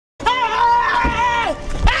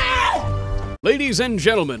Ladies and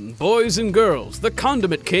gentlemen, boys and girls, the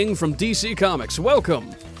Condiment King from DC Comics,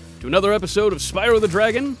 welcome to another episode of Spyro the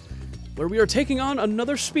Dragon, where we are taking on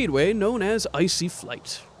another speedway known as Icy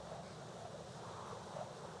Flight.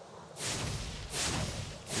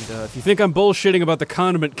 And if you think I'm bullshitting about the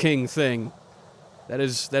Condiment King thing, that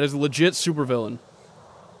is a legit supervillain.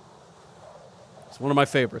 It's one of my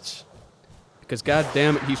favorites. Because god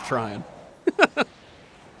damn it, he's trying.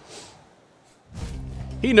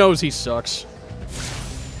 He knows he sucks.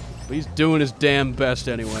 But he's doing his damn best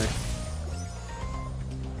anyway.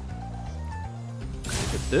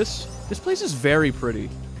 Look at this. This place is very pretty.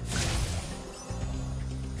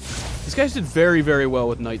 These guys did very, very well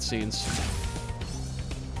with night scenes.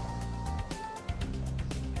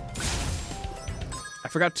 I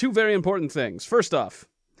forgot two very important things. First off,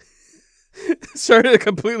 sorry to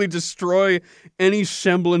completely destroy any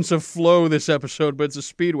semblance of flow this episode, but it's a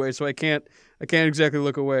speedway, so I can't exactly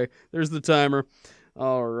look away. There's the timer.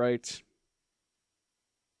 All right.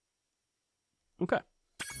 Okay.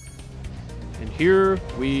 And here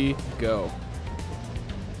we go.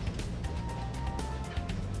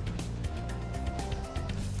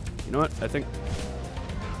 You know what? I think...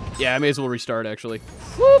 yeah, I may as well restart, actually.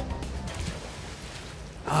 Whoop!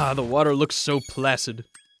 Ah, the water looks so placid.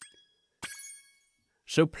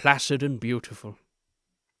 So placid and beautiful.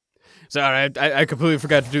 Sorry, I completely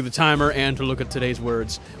forgot to do the timer and to look at today's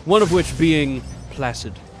words. One of which being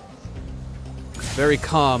placid. Very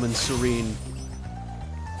calm and serene.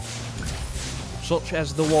 Such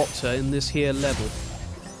as the water in this here level.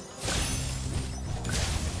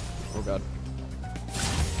 Oh god.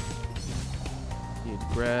 Need to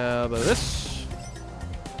grab this.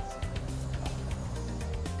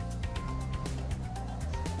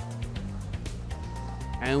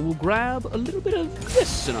 And we'll grab a little bit of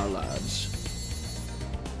this in our lives.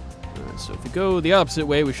 Alright, so if we go the opposite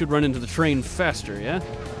way, we should run into the train faster, yeah?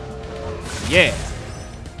 Yeah!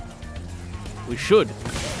 We should.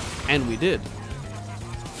 And we did.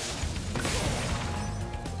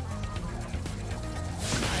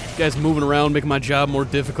 You guys moving around, making my job more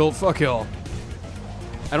difficult? Fuck y'all.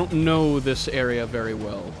 I don't know this area very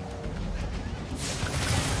well.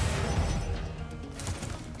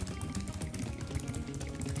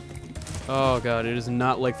 Oh god, it is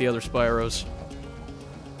not like the other Spyros.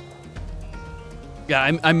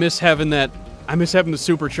 Yeah, I miss having that. I miss having the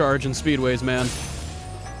supercharge in speedways, man.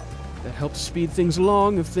 That helps speed things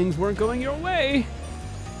along if things weren't going your way.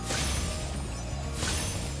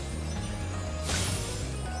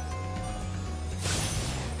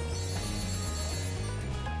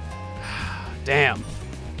 Damn.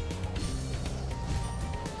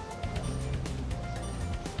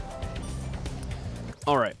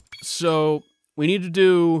 All right. So, we need to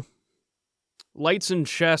do lights and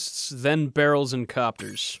chests, then barrels and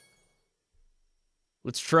copters.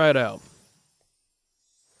 Let's try it out.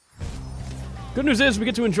 Good news is we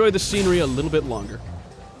get to enjoy the scenery a little bit longer.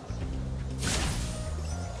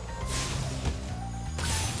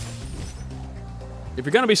 If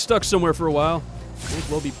you're gonna be stuck somewhere for a while, it may as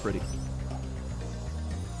well be pretty.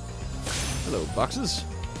 Hello, boxes.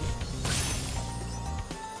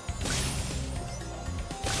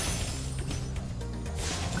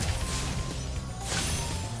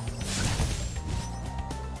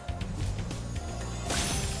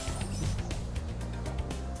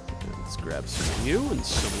 Grab some of you and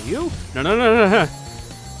some of you. No, no, no, no, no.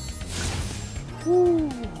 Woo.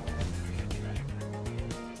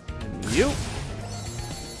 And you.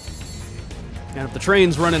 And if the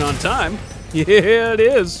train's running on time, yeah, it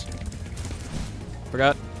is.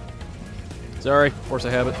 Forgot. Sorry, force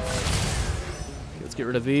of habit. Okay, let's get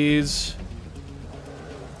rid of these.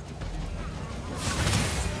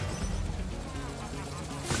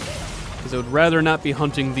 Because I would rather not be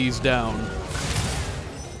hunting these down.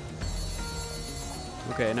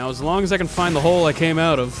 Okay, now as long as I can find the hole I came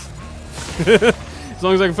out of, as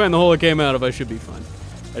long as I can find the hole I came out of, I should be fine.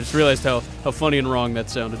 I just realized how funny and wrong that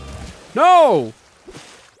sounded. No!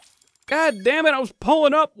 God damn it, I was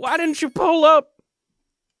pulling up. Why didn't you pull up?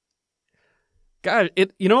 God,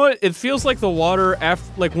 you know what? It feels like the water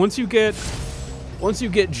after, like once you get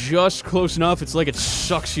just close enough, it's like it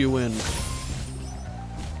sucks you in.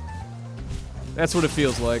 That's what it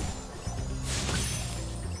feels like.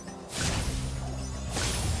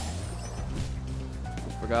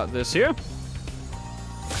 Got this here.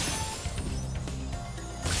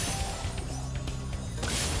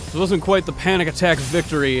 This wasn't quite the panic attack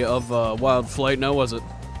victory of Wild Flight, now was it?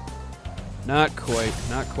 Not quite.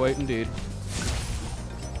 Not quite indeed.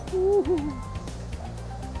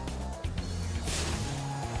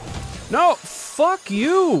 No! Fuck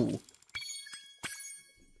you!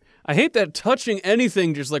 I hate that touching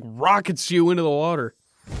anything just, like, rockets you into the water.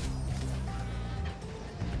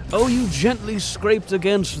 Oh, you gently scraped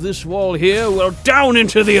against this wall here? Well, down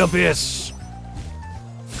into the abyss!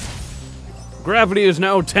 Gravity is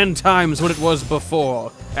now 10 times what it was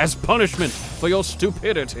before, as punishment for your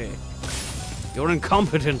stupidity, your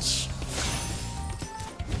incompetence.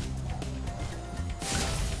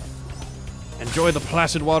 Enjoy the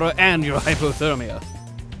placid water and your hypothermia.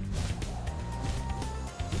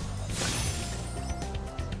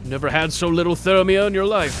 Never had so little thermia in your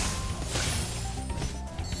life.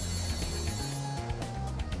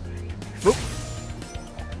 Boop.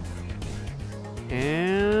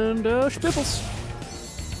 And, Spiffles.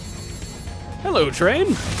 Hello,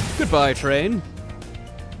 train. Goodbye, train.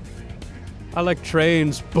 I like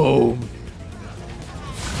trains. Boom.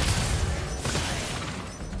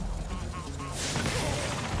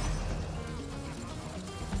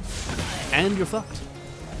 And you're fucked.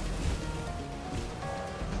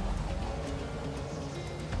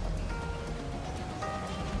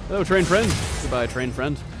 Hello, train friend. Goodbye, train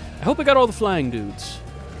friend. I hope I got all the flying dudes.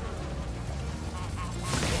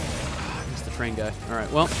 He's the train guy. All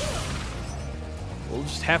right, well, we'll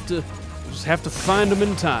just have to find him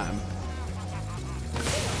in time.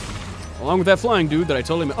 Along with that flying dude that I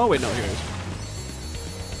told him. Oh wait, no, here he is.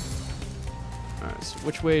 All right, so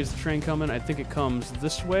which way is the train coming? I think it comes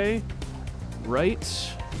this way, right?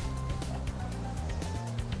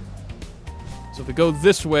 So if we go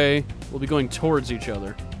this way, we'll be going towards each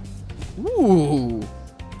other. Ooh.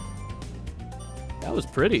 That was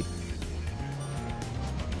pretty.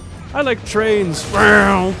 I like trains.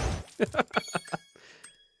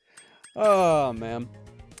 Oh, man.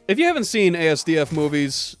 If you haven't seen ASDF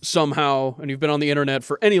movies somehow, and you've been on the internet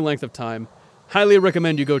for any length of time, highly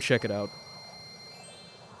recommend you go check it out.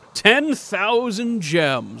 10,000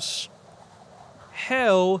 gems.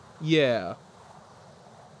 Hell yeah.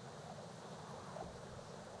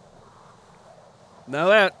 Now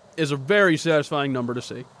that is a very satisfying number to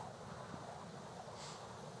see.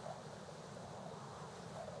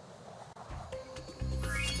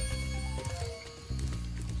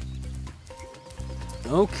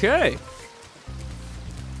 Okay.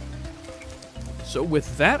 So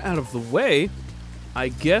with that out of the way, I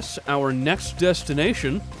guess our next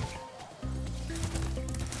destination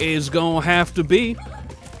is gonna have to be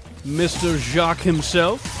Mr. Jacques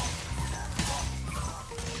himself.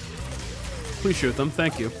 Please shoot them,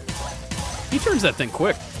 thank you. He turns that thing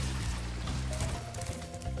quick.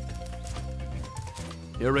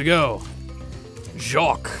 Here we go.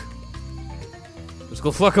 Jacques. Let's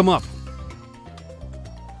go fuck him up.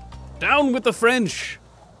 Down with the French!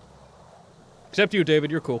 Except you,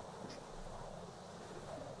 David, you're cool.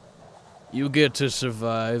 You get to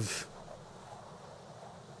survive.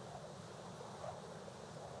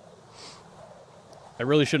 I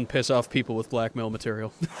really shouldn't piss off people with blackmail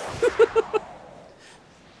material.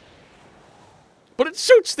 But it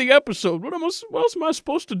suits the episode. What else am I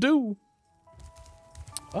supposed to do?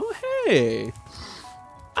 Oh, hey.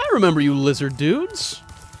 I remember you lizard dudes.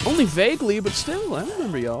 Only vaguely, but still, I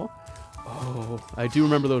remember y'all. Oh, I do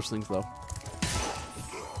remember those things, though.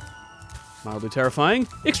 Mildly terrifying.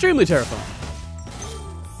 Extremely terrifying.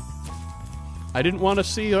 I didn't want to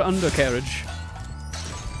see your undercarriage.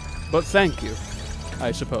 But thank you,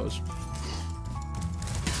 I suppose.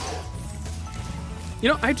 You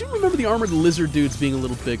know, I do remember the armored lizard dudes being a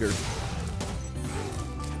little bigger.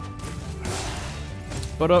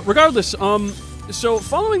 But regardless, so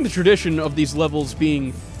following the tradition of these levels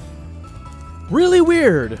being really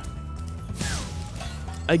weird,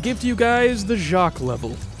 I give to you guys the Jacques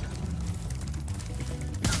level.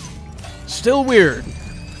 Still weird.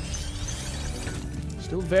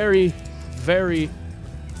 Still very, very,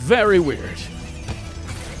 very weird.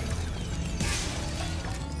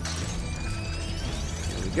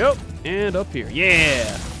 There we go. And up here.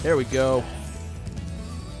 Yeah! There we go.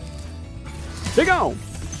 Big on!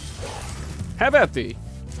 Have at thee.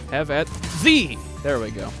 Have at thee! There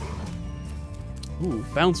we go. Ooh,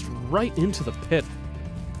 bounced right into the pit.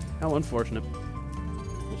 How unfortunate.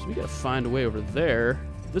 So we gotta find a way over there.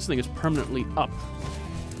 This thing is permanently up.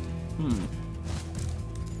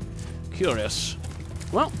 Curious.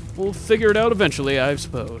 Well, we'll figure it out eventually, I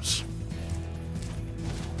suppose.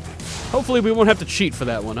 Hopefully we won't have to cheat for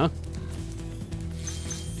that one, huh?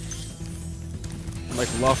 Like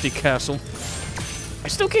Lofty Castle. I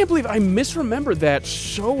still can't believe I misremembered that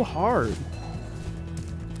so hard.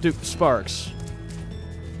 Dude, Sparks.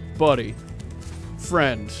 Buddy.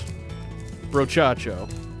 Friend. Brochacho.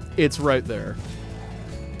 It's right there.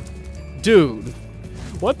 Dude.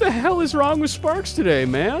 What the hell is wrong with Sparks today,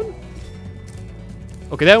 man?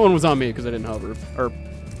 Okay, that one was on me because I didn't hover. Or,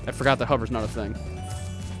 I forgot that hover's not a thing.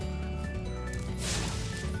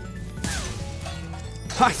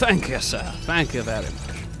 I thank you, sir. Thank you very much.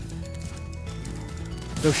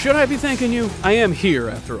 Though, should I be thanking you? I am here,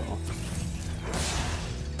 after all.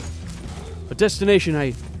 A destination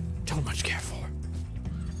I don't much care for.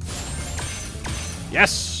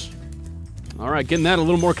 Yes! Alright, getting that a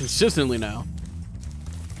little more consistently now.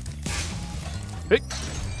 Hey!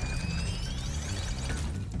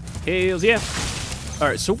 Hells yeah!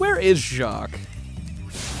 Alright, so where is Jacques?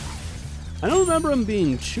 I don't remember him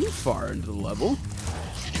being too far into the level.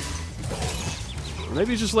 Or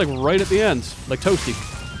maybe he's just like right at the end, like Toasty.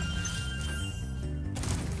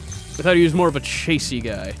 I thought he was more of a chasey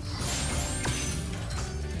guy.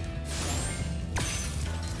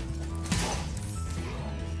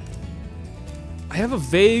 I have a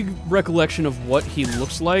vague recollection of what he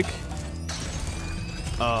looks like.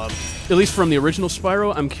 At least from the original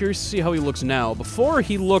Spyro. I'm curious to see how he looks now. Before,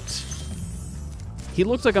 he looked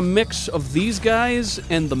like a mix of these guys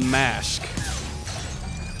and the Mask.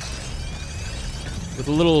 With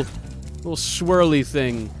a little swirly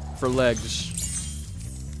thing for legs.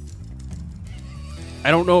 I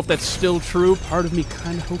don't know if that's still true. Part of me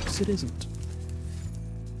kind of hopes it isn't.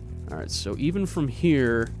 Alright, so even from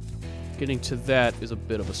here, getting to that is a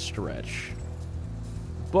bit of a stretch.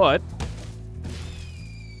 But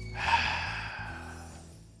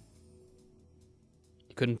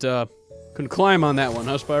you couldn't climb on that one,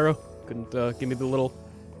 huh, Spyro? Couldn't give me the little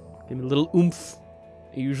oomph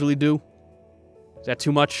you usually do? Is that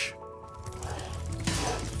too much?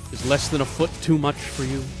 Is less than a foot too much for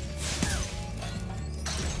you?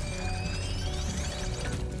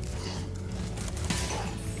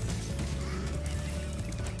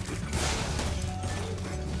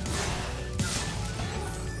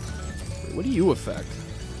 Wait, what do you affect?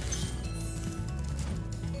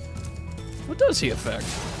 What does he affect?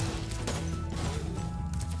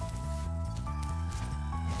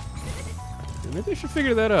 Yeah, maybe I should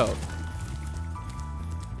figure that out.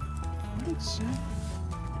 What exactly?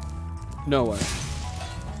 No way.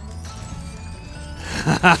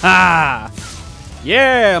 Ha ha!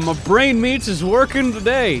 Yeah, my brain meats is working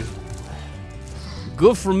today.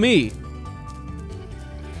 Good for me.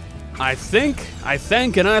 I think,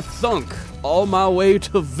 and I thunk all my way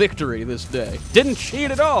to victory this day. Didn't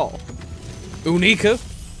cheat at all. Unica.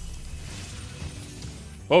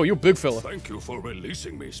 Oh, you big fella. Thank you for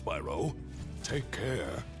releasing me, Spyro. Take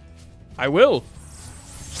care. I will.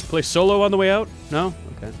 Play solo on the way out? No?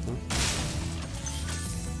 Okay. Well.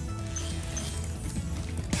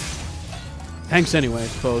 Thanks anyway, I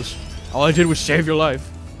suppose. All I did was save your life.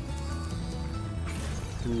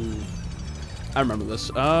 Ooh. I remember this.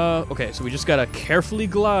 Okay, so we just gotta carefully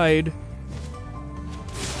glide.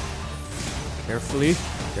 Carefully,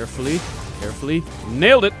 carefully, carefully.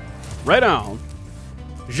 Nailed it! Right on.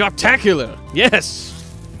 Jactacular! Yes!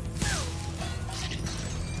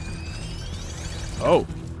 Oh.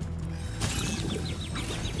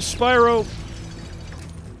 Spyro.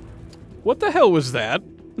 What the hell was that?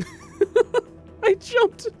 I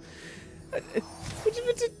jumped. What the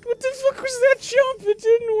fuck was that jump? It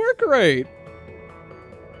didn't work right.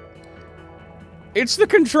 It's the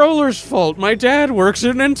controller's fault. My dad works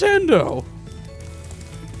at Nintendo.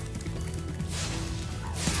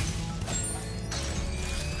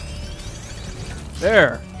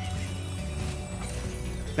 There.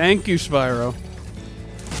 Thank you, Spyro.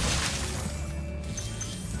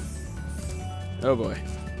 Oh boy.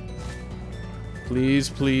 Please,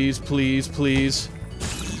 please, please, please.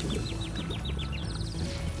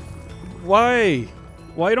 Why?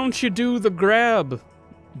 Why don't you do the grab?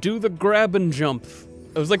 Do the grab and jump.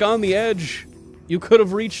 It was like on the edge. You could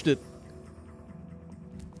have reached it.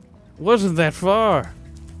 Wasn't that far.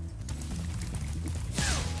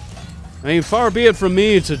 I mean, far be it from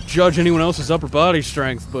me to judge anyone else's upper body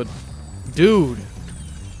strength, but dude.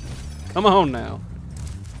 Come on now.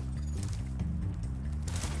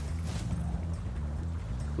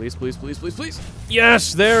 Please, please, please, please, please.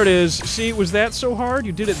 Yes, there it is. See, was that so hard?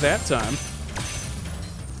 You did it that time.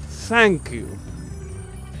 Thank you.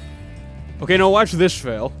 Okay, now watch this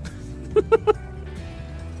fail.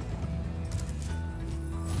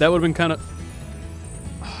 That would have been kind of...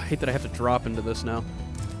 Oh, I hate that I have to drop into this now.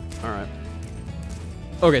 Alright.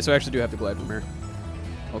 Okay, so I actually do have to glide from here.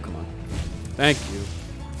 Oh, come on. Thank you.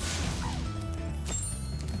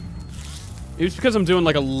 It's because I'm doing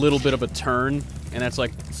like a little bit of a turn, and that's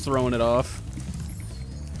like throwing it off.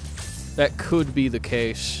 That could be the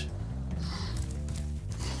case.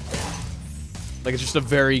 Like it's just a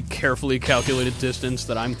very carefully calculated distance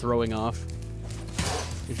that I'm throwing off.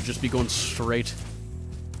 It should just be going straight.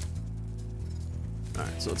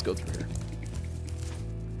 Alright, so let's go through here.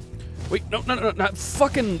 Wait, no, not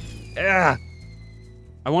fucking... Ah!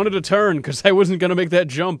 I wanted to turn, because I wasn't gonna make that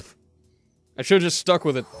jump. I should've just stuck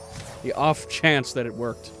with it. The off chance that it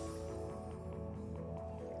worked.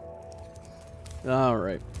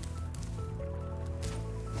 Alright.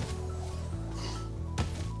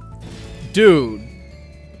 Dude.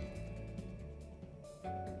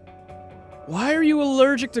 Why are you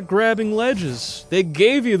allergic to grabbing ledges? They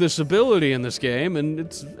gave you this ability in this game, and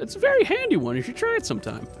it's a very handy one. You should try it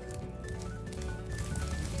sometime.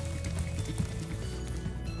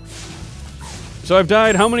 So I've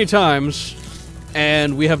died how many times,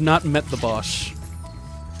 and we have not met the boss.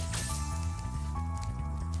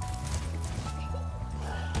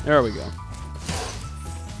 There we go.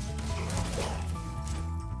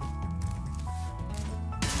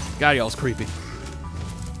 God, y'all's creepy.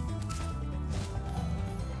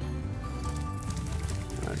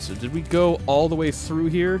 Alright, so did we go all the way through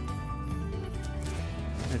here?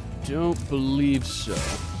 I don't believe so.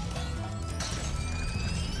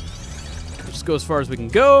 Just go as far as we can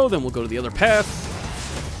go, then we'll go to the other path.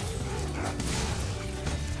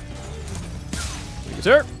 Thank you,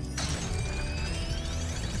 sir.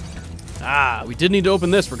 Ah, we did need to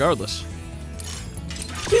open this regardless.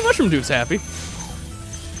 See, Mushroom Dude's happy.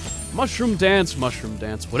 Mushroom dance,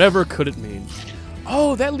 whatever could it mean?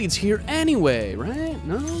 Oh, that leads here anyway, right?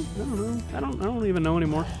 No, I don't know. I don't even know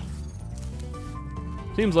anymore.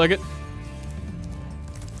 Seems like it.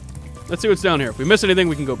 Let's see what's down here. If we miss anything,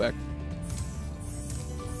 we can go back.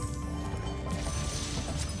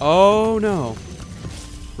 Oh no.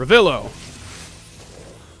 Revillo.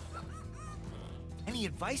 Any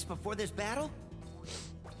advice before this battle?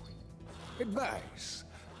 Advice?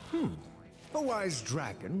 A wise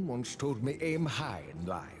dragon once told me aim high in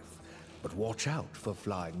life, but watch out for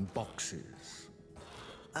flying boxes.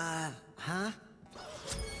 Huh?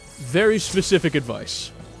 Very specific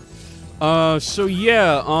advice. So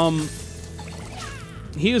yeah,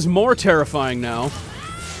 he is more terrifying now,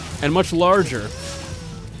 and much larger.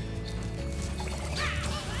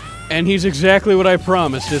 And he's exactly what I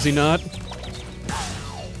promised, is he not?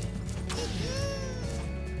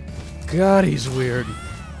 God, he's weird.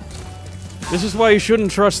 This is why you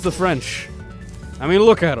shouldn't trust the French. I mean,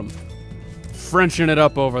 look at him. Frenching it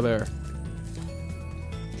up over there.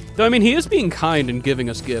 Though, I mean, he is being kind and giving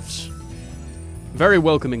us gifts. Very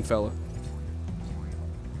welcoming fella.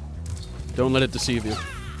 Don't let it deceive you.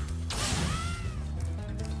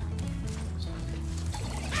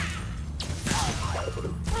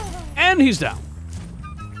 And he's down.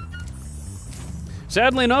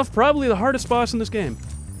 Sadly enough, probably the hardest boss in this game.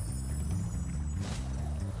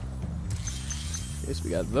 Okay, so we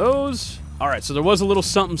got those. Alright, so there was a little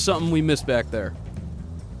something we missed back there.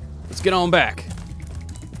 Let's get on back.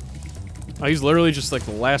 Oh, he's literally just like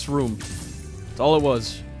the last room. That's all it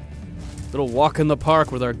was. Little walk in the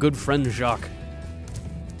park with our good friend Jacques.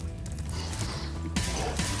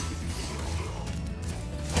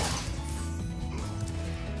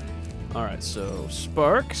 Alright, so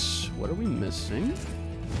sparks. What are we missing?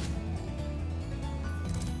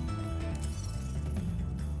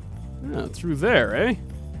 Oh, through there, eh?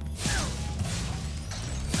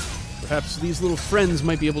 Perhaps these little friends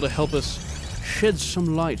might be able to help us shed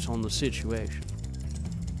some light on the situation.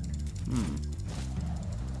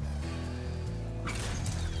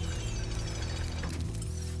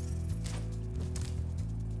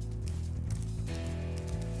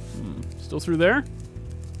 Still through there?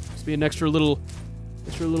 Must be an extra little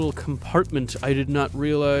compartment I did not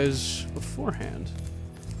realize beforehand.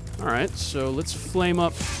 Alright, so let's flame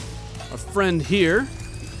up our friend here.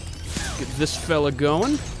 Get this fella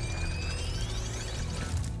going.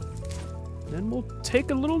 Then we'll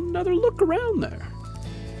take another look around there.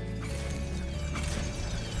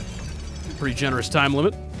 Pretty generous time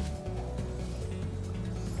limit.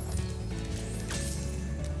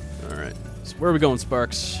 Alright, so where are we going,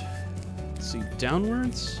 Sparks? Let's see,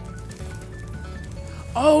 downwards?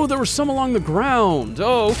 Oh, there was some along the ground.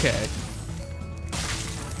 Oh, okay.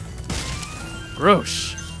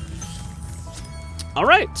 Gross.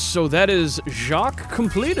 Alright, so that is Jacques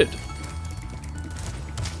completed.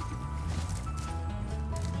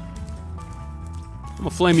 I'm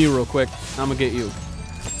gonna flame you real quick. I'm gonna get you.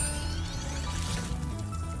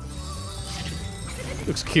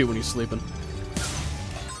 Looks cute when he's sleeping.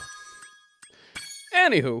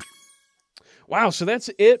 Anywho. Wow, so that's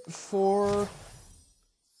it for...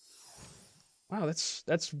 Wow,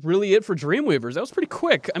 that's really it for Dreamweavers. That was pretty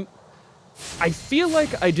quick. I feel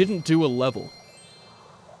like I didn't do a level.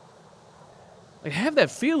 I have that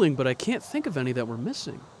feeling, but I can't think of any that we're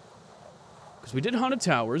missing. Because we did Haunted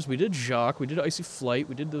Towers, we did Jacques, we did Icy Flight,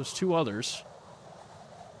 we did those 2 others.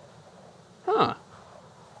 Huh.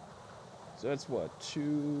 So that's what,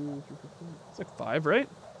 2, 3, 4, 5? It's like 5, right?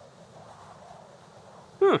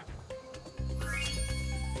 Huh.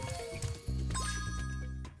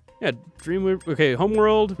 Yeah, Dreamweaver. Okay,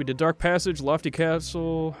 Homeworld. We did Dark Passage, Lofty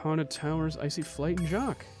Castle, Haunted Towers, Icy Flight, and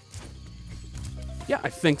Jacques. Yeah, I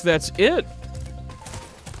think that's it.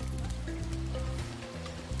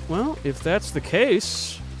 Well, if that's the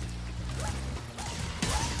case...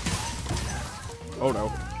 Oh,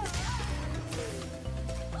 no.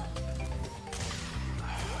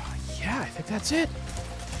 Yeah, I think that's it.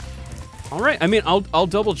 All right. I mean, I'll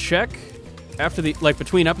double check after the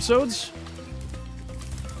between episodes,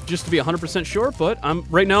 just to be 100% sure. But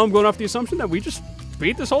right now I'm going off the assumption that we just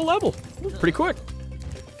beat this whole level pretty quick.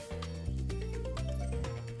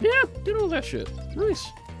 Yeah, did all that shit. Nice.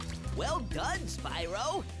 Well done,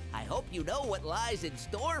 Spyro. I hope you know what lies in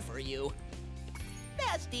store for you.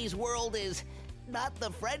 Nasty's world is not the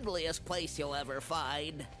friendliest place you'll ever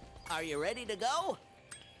find. Are you ready to go?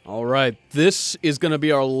 All right, this is going to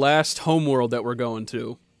be our last homeworld that we're going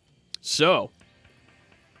to. So,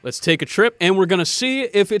 let's take a trip, and we're going to see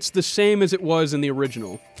if it's the same as it was in the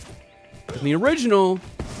original. In the original,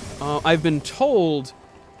 I've been told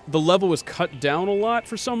the level was cut down a lot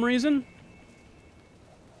for some reason.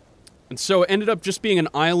 And so it ended up just being an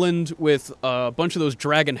island with a bunch of those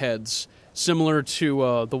dragon heads, similar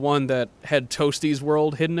to the one that had Toasty's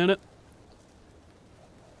world hidden in it.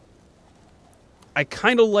 I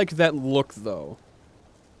kind of like that look, though.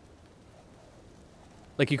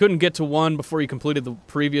 Like, you couldn't get to one before you completed the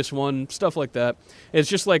previous one, stuff like that. It's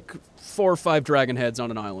just like 4 or 5 dragon heads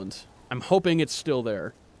on an island. I'm hoping it's still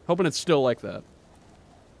there. Hoping it's still like that.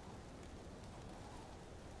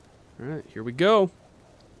 Alright, here we go.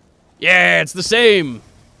 Yeah, it's the same!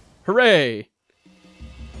 Hooray!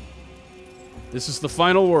 This is the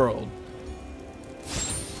final world.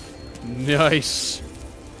 Nice.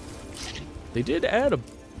 They did add a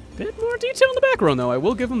bit more detail in the background, though. I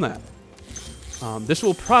will give them that. This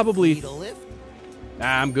will probably... Need a lift?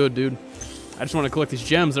 I'm good, dude. I just want to collect these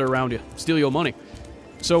gems that are around you. Steal your money.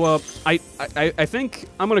 So, I think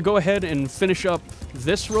I'm going to go ahead and finish up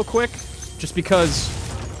this real quick. Just because,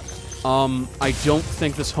 I don't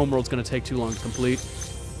think this homeworld's going to take too long to complete.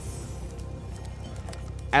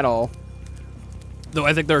 At all. Though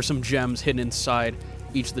I think there are some gems hidden inside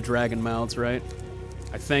each of the dragon mouths, right?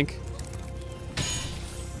 I think.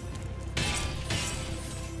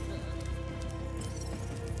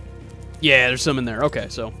 Yeah, there's some in there. Okay,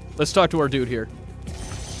 so let's talk to our dude here.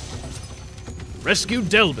 Rescue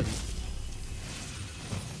Delbin.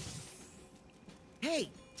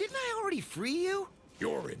 Hey, didn't I already free you?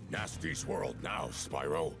 You're in Nasty's world now,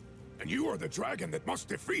 Spyro. And you are the dragon that must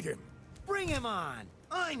defeat him. Bring him on.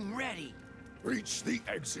 I'm ready. Reach the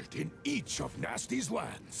exit in each of Nasty's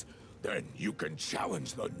lands. Then you can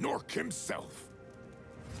challenge the Nork himself.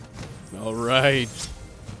 All right.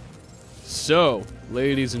 So,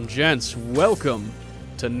 ladies and gents, welcome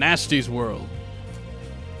to Nasty's world.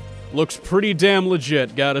 Looks pretty damn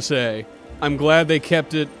legit, gotta say. I'm glad they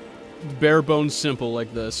kept it bare bones simple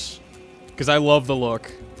like this, because I love the look.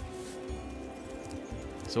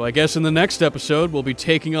 So I guess in the next episode, we'll be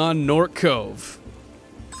taking on Nork Cove.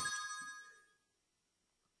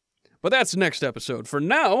 But that's next episode. For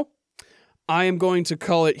now, I am going to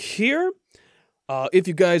call it here. If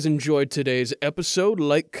you guys enjoyed today's episode,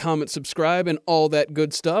 like, comment, subscribe, and all that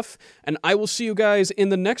good stuff. And I will see you guys in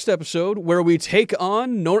the next episode where we take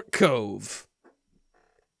on Nork Cove.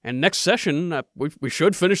 And next session, we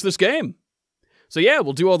should finish this game. So yeah,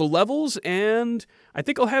 we'll do all the levels, and I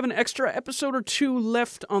think I'll have an extra episode or 2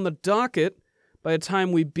 left on the docket by the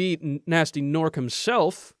time we beat Nasty Nork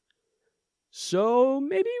himself. So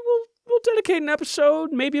maybe we'll dedicate an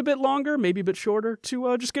episode, maybe a bit longer, maybe a bit shorter,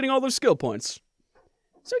 to just getting all those skill points.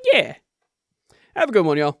 So yeah, have a good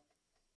one, y'all.